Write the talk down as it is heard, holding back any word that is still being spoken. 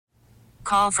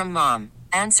Call from mom.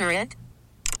 Answer it.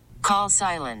 Call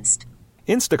silenced.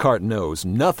 Instacart knows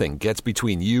nothing gets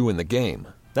between you and the game.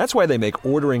 That's why they make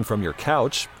ordering from your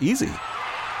couch easy.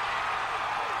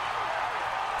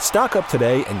 Stock up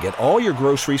today and get all your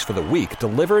groceries for the week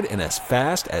delivered in as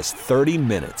fast as 30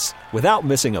 minutes without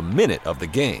missing a minute of the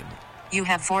game. You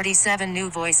have 47 new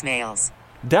voicemails.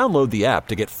 Download the app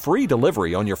to get free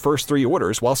delivery on your first 3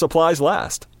 orders while supplies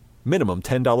last. Minimum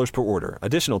 $10 per order.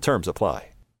 Additional terms apply.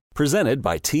 Presented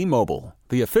by T-Mobile,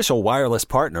 the official wireless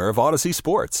partner of Odyssey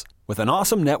Sports. With an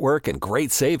awesome network and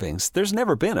great savings, there's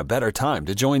never been a better time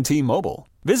to join T-Mobile.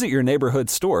 Visit your neighborhood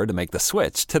store to make the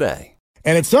switch today.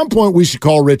 And at some point, we should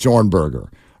call Rich Ornberger,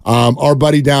 our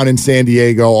buddy down in San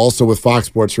Diego, also with Fox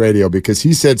Sports Radio, because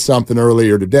he said something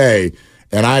earlier today,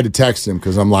 and I had to text him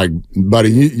because I'm like,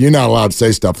 buddy, you're not allowed to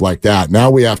say stuff like that.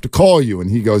 Now we have to call you. And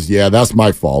he goes, yeah, that's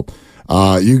my fault.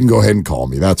 You can go ahead and call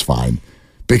me. That's fine.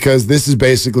 Because this is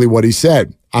basically what he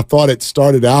said. I thought it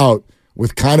started out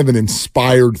with kind of an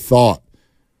inspired thought.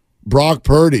 Brock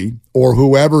Purdy, or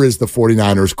whoever is the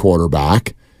 49ers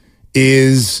quarterback,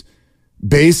 is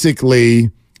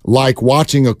basically like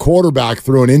watching a quarterback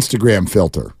through an Instagram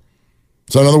filter.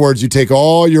 So in other words, you take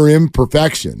all your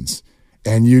imperfections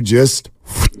and you just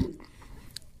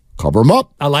cover them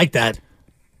up. I like that.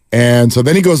 And so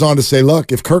then he goes on to say,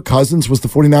 look, if Kirk Cousins was the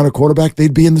 49er quarterback,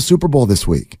 they'd be in the Super Bowl this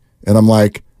week. And I'm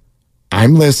like,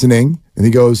 I'm listening. And he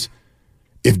goes,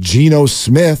 if Geno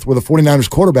Smith were the 49ers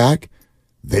quarterback,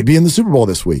 they'd be in the Super Bowl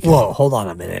this week. Whoa, hold on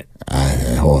a minute.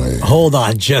 Hold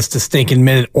on just a stinking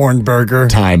minute, Ornberger.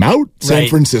 Timeout, San Right.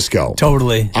 Francisco.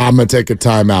 Totally. I'm going to take a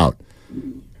timeout.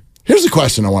 Here's a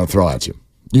question I want to throw at you.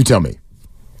 You tell me.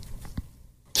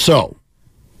 So,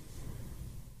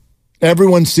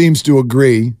 everyone seems to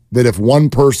agree that if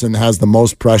one person has the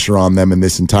most pressure on them in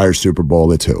this entire Super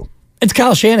Bowl, it's who? It's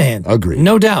Kyle Shanahan. Agreed.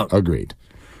 No doubt. Agreed.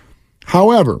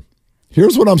 However,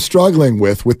 here's what I'm struggling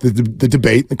with the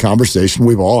debate, the conversation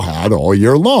we've all had all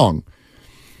year long.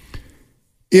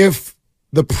 If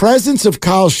the presence of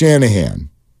Kyle Shanahan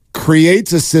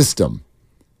creates a system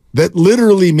that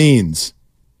literally means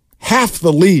half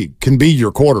the league can be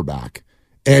your quarterback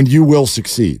and you will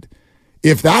succeed.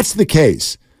 If that's the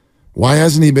case, why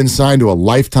hasn't he been signed to a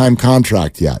lifetime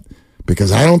contract yet?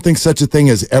 Because I don't think such a thing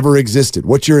has ever existed.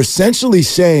 What you're essentially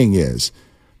saying is,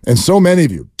 and so many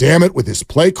of you, damn it, with his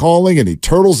play calling and he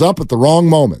turtles up at the wrong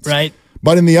moments. Right.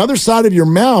 But in the other side of your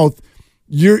mouth,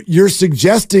 you're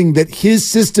suggesting that his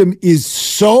system is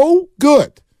so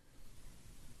good,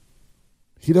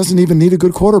 he doesn't even need a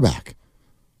good quarterback.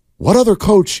 What other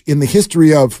coach in the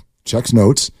history of, checks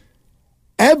notes,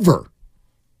 ever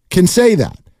can say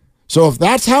that? So if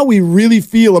that's how we really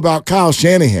feel about Kyle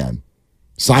Shanahan,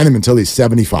 sign him until he's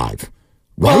 75. Right?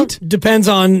 Well, depends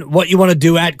on what you want to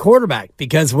do at quarterback,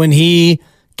 because when he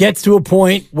gets to a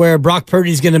point where Brock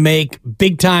Purdy's going to make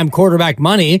big-time quarterback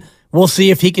money, we'll see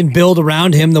if he can build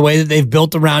around him the way that they've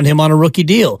built around him on a rookie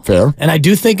deal. Fair. And I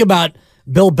do think about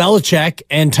Bill Belichick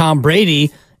and Tom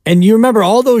Brady, and you remember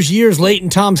all those years late in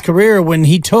Tom's career when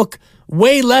he took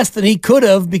way less than he could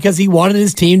have because he wanted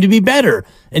his team to be better.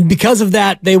 And because of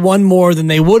that, they won more than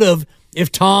they would have if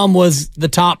Tom was the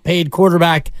top-paid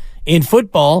quarterback in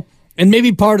football. And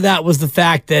maybe part of that was the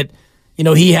fact that, you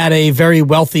know, he had a very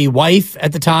wealthy wife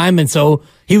at the time, and so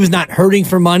he was not hurting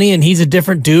for money, and he's a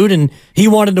different dude, and he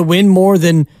wanted to win more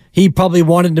than he probably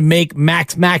wanted to make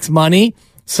max money.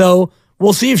 So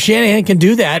we'll see if Shanahan can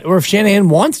do that, or if Shanahan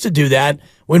wants to do that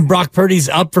when Brock Purdy's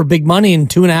up for big money in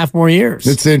 2.5 more years.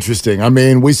 It's interesting. I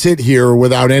mean, we sit here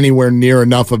without anywhere near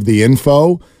enough of the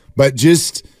info, but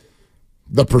just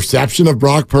the perception of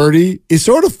Brock Purdy, it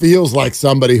sort of feels like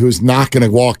somebody who's not going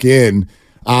to walk in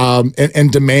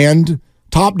and demand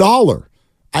top dollar.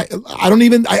 I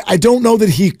don't know that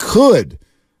he could,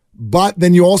 but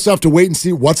then you also have to wait and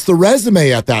see what's the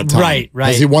resume at that time. Right.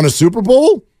 Has he won a Super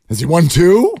Bowl? Has he won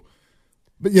 2?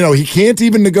 But, you know, he can't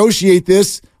even negotiate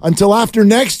this until after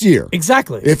next year.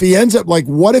 Exactly. If he ends up, like,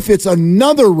 what if it's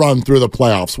another run through the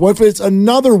playoffs? What if it's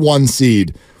another 1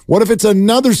 seed? What if it's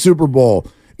another Super Bowl?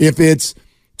 If it's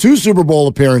 2 Super Bowl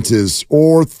appearances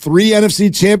or 3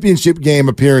 NFC Championship game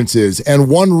appearances and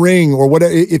 1 ring or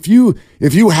whatever, if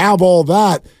you have all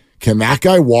that, can that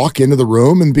guy walk into the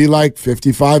room and be like,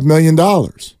 $55 million?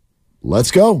 Let's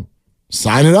go.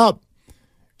 Sign it up.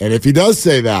 And if he does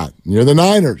say that, you're the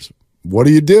Niners, what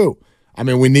do? I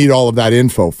mean, we need all of that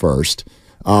info first,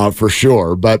 for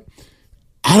sure. But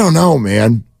I don't know,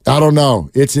 man. I don't know.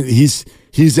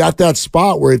 He's at that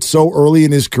spot where it's so early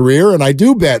in his career, and I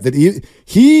do bet that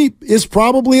he is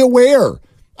probably aware.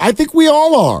 I think we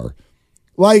all are.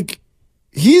 Like,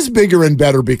 he's bigger and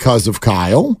better because of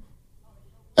Kyle,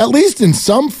 at least in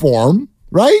some form.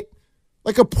 right?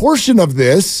 Like a portion of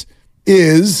this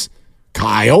is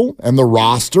Kyle and the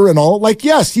roster and all. Like,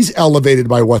 yes, he's elevated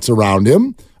by what's around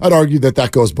him. I'd argue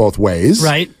that goes both ways.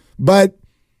 Right. But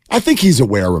I think he's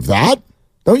aware of that.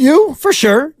 Don't you? For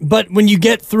sure. But when you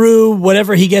get through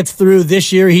whatever he gets through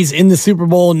this year, he's in the Super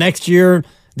Bowl. Next year,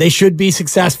 they should be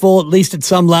successful, at least at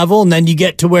some level. And then you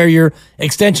get to where you're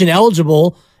extension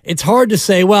eligible. It's hard to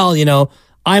say, well,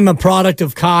 I'm a product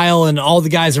of Kyle and all the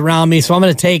guys around me, so I'm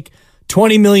going to take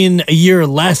 $20 million a year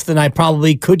less than I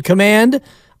probably could command.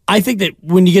 I think that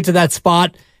when you get to that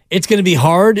spot, it's going to be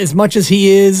hard. As much as he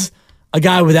is a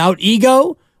guy without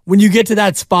ego, when you get to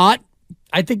that spot,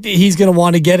 I think that he's going to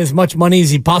want to get as much money as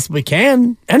he possibly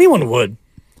can. Anyone would.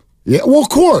 Yeah, well, of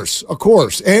course.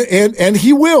 And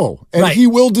he will. And right. He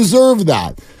will deserve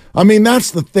that. I mean,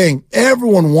 that's the thing.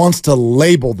 Everyone wants to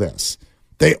label this.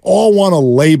 They all want to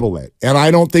label it. And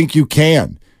I don't think you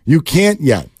can. You can't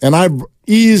yet. And I've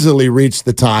easily reached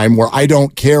the time where I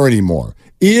don't care anymore.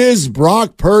 Is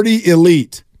Brock Purdy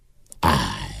elite?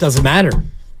 Doesn't matter.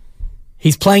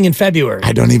 He's playing in February.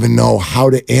 I don't even know how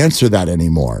to answer that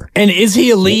anymore. And is he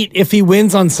elite if he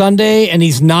wins on Sunday and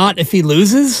he's not if he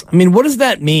loses? I mean, what does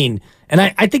that mean? And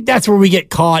I think that's where we get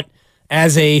caught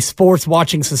as a sports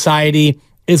watching society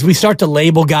is we start to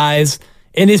label guys.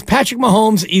 And is Patrick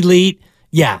Mahomes elite?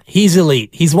 Yeah, he's elite.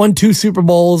 He's won 2 Super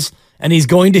Bowls and he's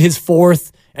going to his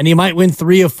 4th and he might win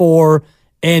 3 or 4.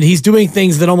 And he's doing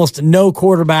things that almost no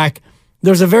quarterback.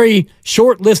 There's a very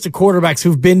short list of quarterbacks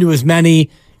who've been to as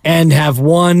many and have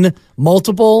won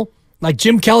multiple. Like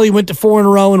Jim Kelly went to 4 in a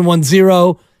row and won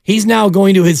 0. He's now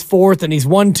going to his 4th and he's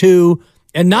won 2.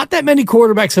 And not that many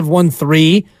quarterbacks have won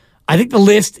 3. I think the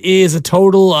list is a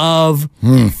total of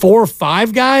 4 or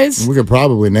 5 guys. We could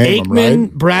probably name them, right?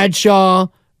 Aikman, Bradshaw,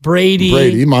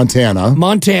 Brady,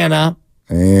 Montana.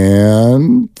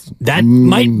 And that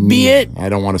might be it. I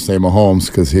don't want to say Mahomes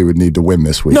because he would need to win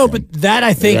this weekend. No, but that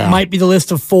I think might be the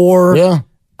list of 4. Yeah.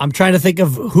 I'm trying to think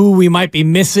of who we might be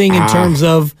missing in terms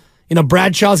of,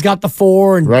 Bradshaw's got the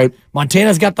 4 and right.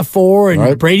 Montana's got the 4 and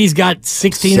right. Brady's got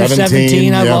 16 or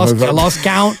 17. I lost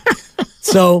count.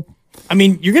 So, I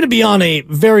mean, you're going to be on a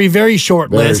very, very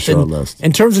short list.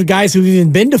 In terms of guys who've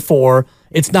even been to 4,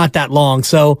 it's not that long.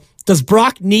 So does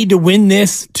Brock need to win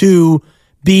this to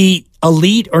be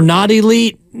elite or not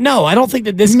elite? No, I don't think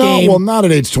that this game... No, well, not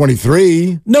at age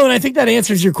 23. No, and I think that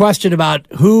answers your question about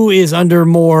who is under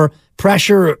more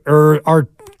pressure or our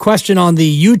question on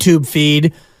the YouTube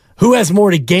feed, who has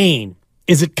more to gain?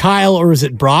 Is it Kyle or is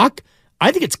it Brock?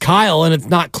 I think it's Kyle, and it's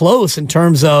not close in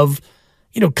terms of,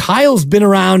 Kyle's been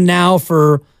around now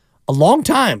for a long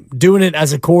time doing it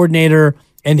as a coordinator,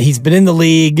 and he's been in the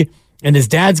league, and his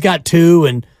dad's got 2,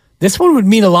 and this one would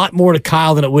mean a lot more to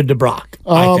Kyle than it would to Brock,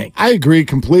 I think. I agree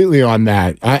completely on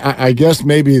that. I guess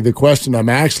maybe the question I'm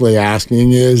actually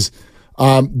asking is,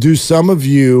 do some of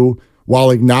you,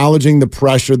 while acknowledging the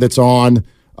pressure that's on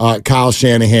Kyle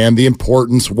Shanahan, the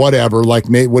importance, whatever, like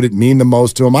would it mean the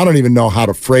most to him? I don't even know how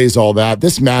to phrase all that.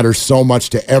 This matters so much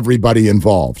to everybody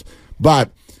involved.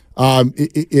 But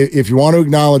if you want to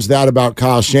acknowledge that about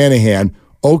Kyle Shanahan,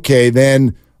 okay,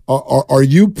 then are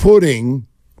you putting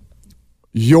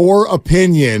your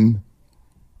opinion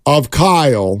of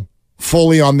Kyle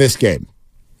fully on this game?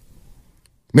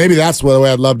 Maybe that's the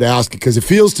way I'd love to ask it, because it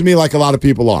feels to me like a lot of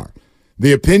people are.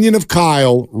 The opinion of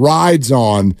Kyle rides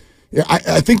on,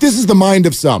 I think this is the mind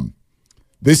of some.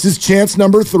 This is chance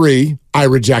number 3. I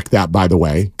reject that, by the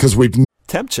way, because we've...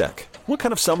 Temp check. What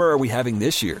kind of summer are we having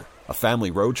this year? A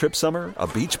family road trip summer? A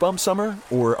beach bum summer?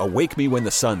 Or a wake me when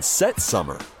the sun sets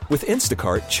summer? With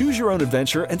Instacart, choose your own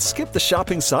adventure and skip the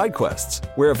shopping side quests.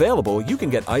 Where available, you can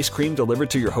get ice cream delivered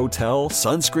to your hotel,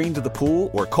 sunscreen to the pool,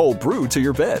 or cold brew to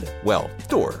your bed. Well,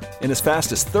 door. In as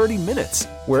fast as 30 minutes.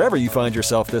 Wherever you find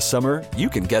yourself this summer, you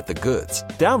can get the goods.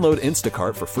 Download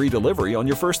Instacart for free delivery on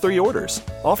your first 3 orders.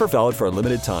 Offer valid for a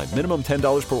limited time. Minimum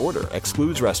 $10 per order.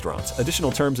 Excludes restaurants.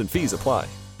 Additional terms and fees apply.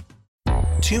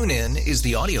 TuneIn is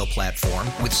the audio platform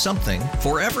with something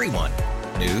for everyone.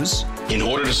 News. In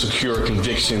order to secure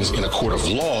convictions in a court of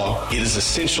law, it is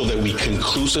essential that we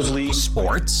conclusively...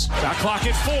 Sports. Shot clock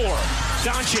at 4.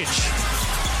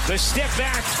 Doncic. The step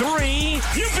back 3.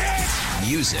 You bet.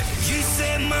 Music. You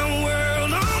set my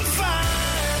world on fire.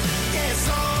 Yes,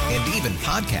 and even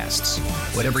podcasts.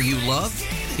 Whatever you love,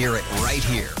 hear it right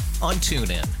here on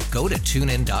TuneIn. Go to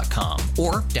TuneIn.com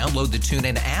or download the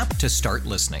TuneIn app to start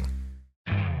listening.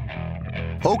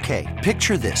 Okay,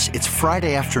 picture this. It's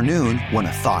Friday afternoon when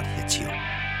a thought hits you.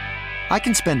 I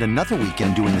can spend another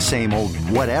weekend doing the same old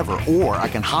whatever, or I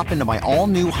can hop into my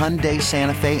all-new Hyundai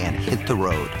Santa Fe and hit the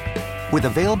road. With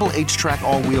available H-Track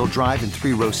all-wheel drive and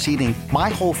 3-row seating, my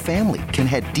whole family can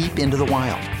head deep into the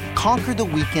wild. Conquer the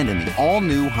weekend in the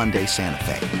all-new Hyundai Santa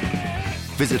Fe.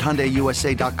 Visit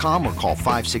HyundaiUSA.com or call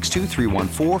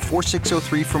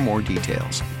 562-314-4603 for more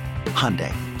details.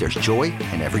 Hyundai, there's joy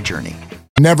in every journey.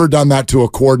 Never done that to a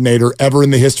coordinator ever in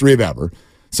the history of ever.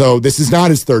 So this is not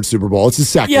his third Super Bowl. It's his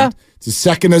second. Yeah. It's his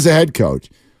second as a head coach.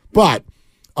 But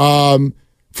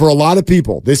for a lot of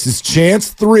people, this is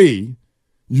chance 3.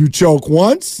 You choke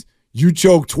once, you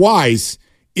choke twice.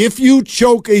 If you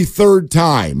choke a third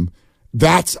time,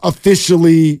 that's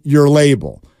officially your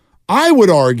label. I would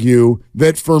argue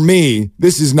that for me,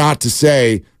 this is not to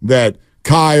say that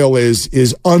Kyle is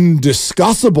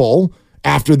undiscussable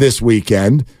after this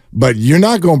weekend, but you're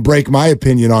not going to break my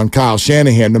opinion on Kyle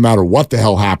Shanahan no matter what the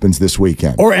hell happens this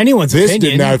weekend. Or anyone's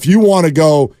opinion. Now, if you want to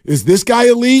go, is this guy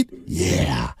elite?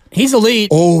 Yeah. He's elite.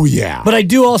 Oh, yeah. But I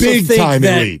do also think that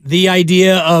elite. The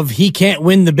idea of he can't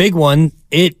win the big one,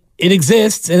 it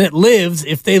exists and it lives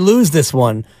if they lose this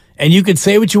one. And you could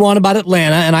say what you want about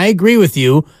Atlanta, and I agree with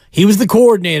you. He was the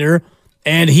coordinator,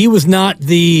 and he was not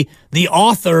the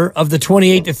author of the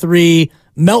 28-3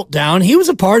 meltdown. He was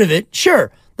a part of it.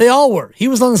 Sure, they all were. He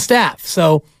was on the staff.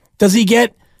 So does he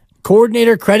get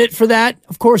coordinator credit for that?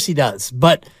 Of course he does.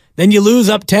 But then you lose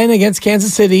up 10 against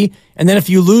Kansas City, and then if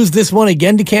you lose this one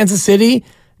again to Kansas City,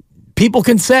 people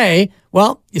can say,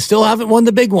 well, you still haven't won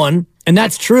the big one, and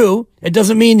that's true. It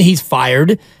doesn't mean he's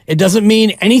fired. It doesn't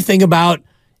mean anything about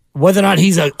whether or not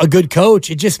he's a good coach.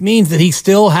 It just means that he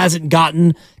still hasn't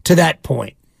gotten to that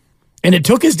point. And it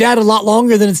took his dad a lot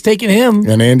longer than it's taken him.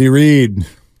 And Andy Reid.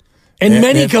 And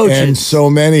many coaches. And so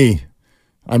many.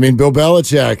 I mean, Bill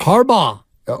Belichick. Harbaugh.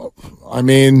 I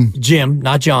mean. Jim,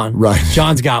 not John. Right.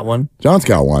 John's got one. John's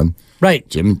got one. Right.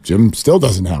 Jim still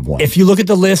doesn't have one. If you look at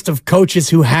the list of coaches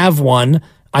who have one,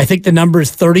 I think the number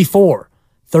is 34.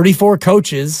 34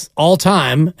 coaches all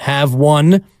time have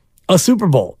won a Super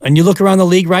Bowl. And you look around the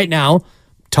league right now,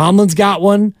 Tomlin's got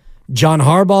one, John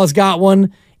Harbaugh's got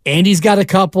one, Andy's got a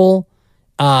couple,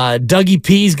 Dougie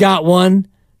P's got one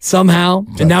somehow,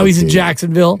 and now he's in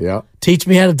Jacksonville. Yeah. Teach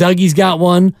me how to Dougie's got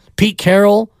one. Pete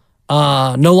Carroll,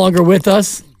 no longer with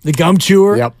us, the gum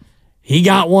chewer. Yep. He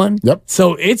got one. Yep.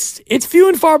 So it's few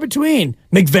and far between.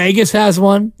 McVegas has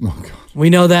one. Oh, God. We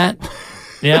know that.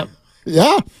 Yep.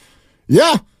 Yeah.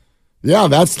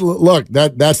 That's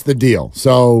the deal.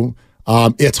 So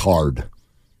it's hard.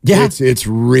 Yeah, it's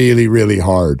really, really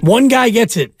hard. One guy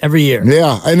gets it every year.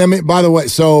 Yeah, and I mean, by the way,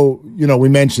 so we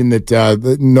mentioned that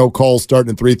the no calls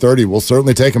starting at 3:30. We'll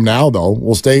certainly take them now, though.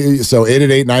 We'll stay. So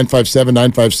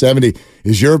 888-957-9570.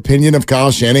 Is your opinion of Kyle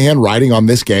Shanahan riding on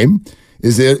this game?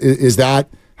 Is that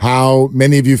how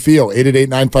many of you feel?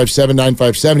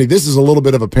 888-957-9570. This is a little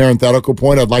bit of a parenthetical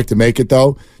point. I'd like to make it,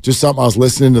 though. Just something I was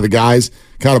listening to the guys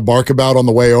kind of bark about on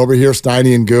the way over here,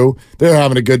 Steiny and Goo. They're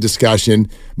having a good discussion.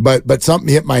 But something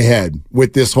hit my head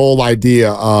with this whole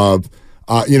idea of,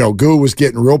 Goo was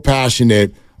getting real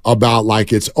passionate about,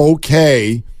 like, it's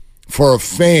okay for a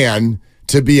fan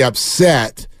to be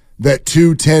upset that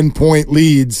 2 10-point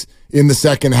leads in the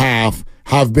second half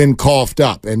have been coughed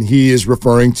up. And he is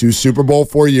referring to Super Bowl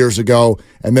 4 years ago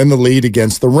and then the lead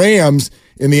against the Rams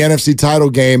in the NFC title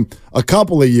game a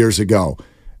couple of years ago.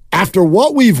 After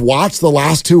what we've watched the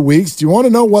last 2 weeks, do you want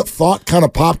to know what thought kind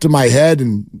of popped in my head?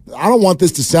 And I don't want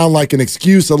this to sound like an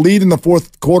excuse. A lead in the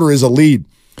fourth quarter is a lead.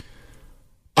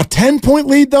 A 10-point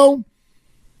lead, though?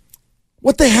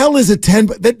 What the hell is a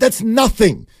 10? That's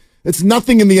nothing. It's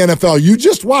nothing in the NFL. You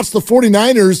just watched the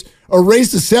 49ers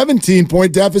erase a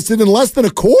 17-point deficit in less than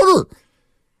a quarter.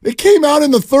 They came out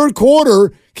in the third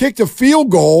quarter, kicked a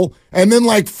field goal, and then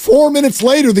like 4 minutes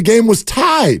later, the game was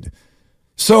tied.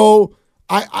 So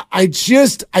I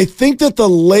think that the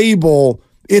label,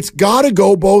 it's got to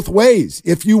go both ways.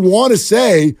 If you want to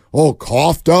say,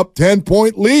 coughed up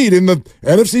 10-point lead in the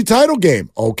NFC title game.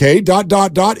 Okay, ...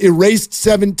 erased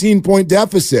 17-point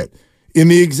deficit in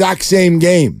the exact same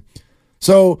game.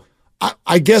 So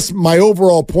I guess my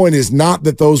overall point is not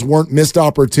that those weren't missed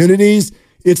opportunities.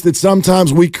 It's that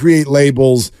sometimes we create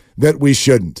labels that we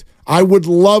shouldn't. I would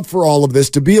love for all of this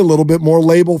to be a little bit more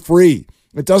label-free.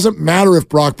 It doesn't matter if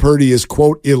Brock Purdy is,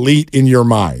 quote, elite in your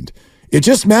mind. It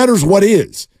just matters what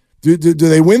is. Do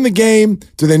they win the game?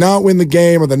 Do they not win the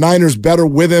game? Are the Niners better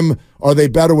with him? Are they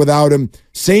better without him?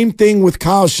 Same thing with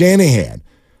Kyle Shanahan.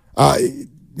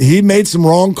 He made some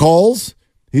wrong calls.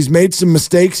 He's made some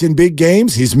mistakes in big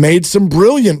games. He's made some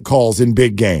brilliant calls in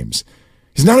big games.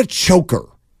 He's not a choker.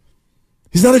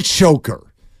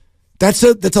 That's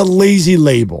a lazy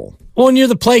label. Well, when you're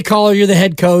the play caller, you're the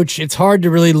head coach. It's hard to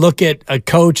really look at a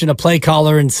coach and a play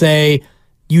caller and say,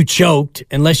 you choked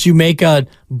unless you make a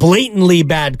blatantly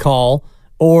bad call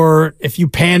or if you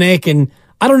panic. And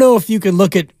I don't know if you could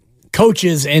look at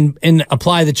coaches and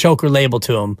apply the choker label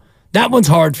to them. That one's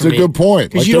hard for me. It's a good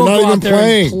point. Because you don't go out there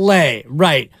and play.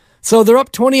 Right. So they're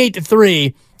up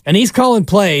 28-3, and he's calling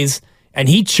plays, and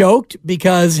he choked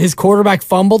because his quarterback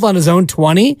fumbled on his own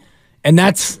 20, and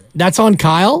that's on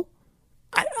Kyle?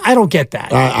 I don't get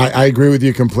that. I agree with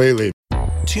you completely.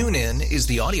 TuneIn is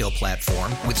the audio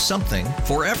platform with something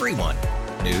for everyone.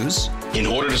 News. In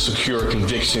order to secure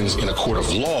convictions in a court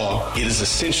of law, it is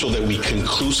essential that we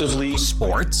conclusively.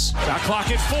 Sports. Got clock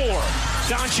at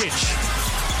 4.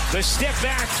 Doncic. The step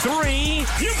back 3.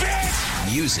 You bet.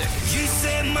 Music. You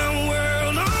set my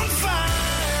world on fire.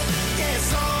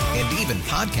 Yes, and even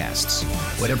podcasts.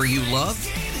 Whatever you love,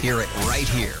 hear it right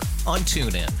here on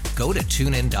TuneIn. Go to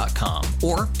TuneIn.com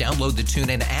or download the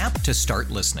TuneIn app to start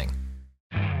listening.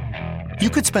 You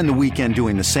could spend the weekend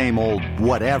doing the same old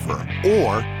whatever,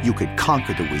 or you could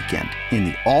conquer the weekend in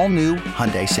the all-new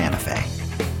Hyundai Santa Fe.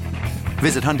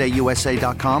 Visit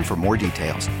HyundaiUSA.com for more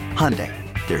details. Hyundai,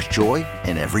 there's joy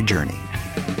in every journey.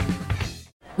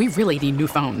 We really need new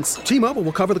phones. T-Mobile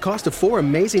will cover the cost of 4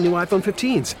 amazing new iPhone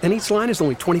 15s, and each line is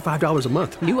only $25 a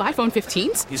month. New iPhone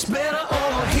 15s? It's better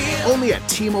over here. Only at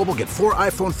T-Mobile, get 4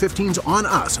 iPhone 15s on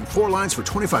us and 4 lines for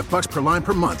 $25 per line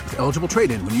per month with eligible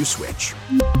trade-in when you switch.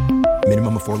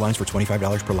 Minimum of 4 lines for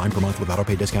 $25 per line per month with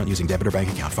autopay discount using debit or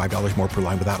bank account. $5 more per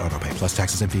line without autopay, plus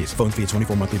taxes and fees. Phone fee at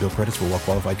 24 monthly bill credits for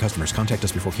well-qualified customers. Contact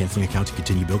us before canceling account to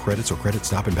continue bill credits or credit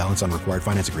stop and balance on required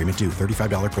finance agreement due.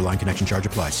 $35 per line connection charge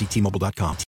applies. See T-Mobile.com.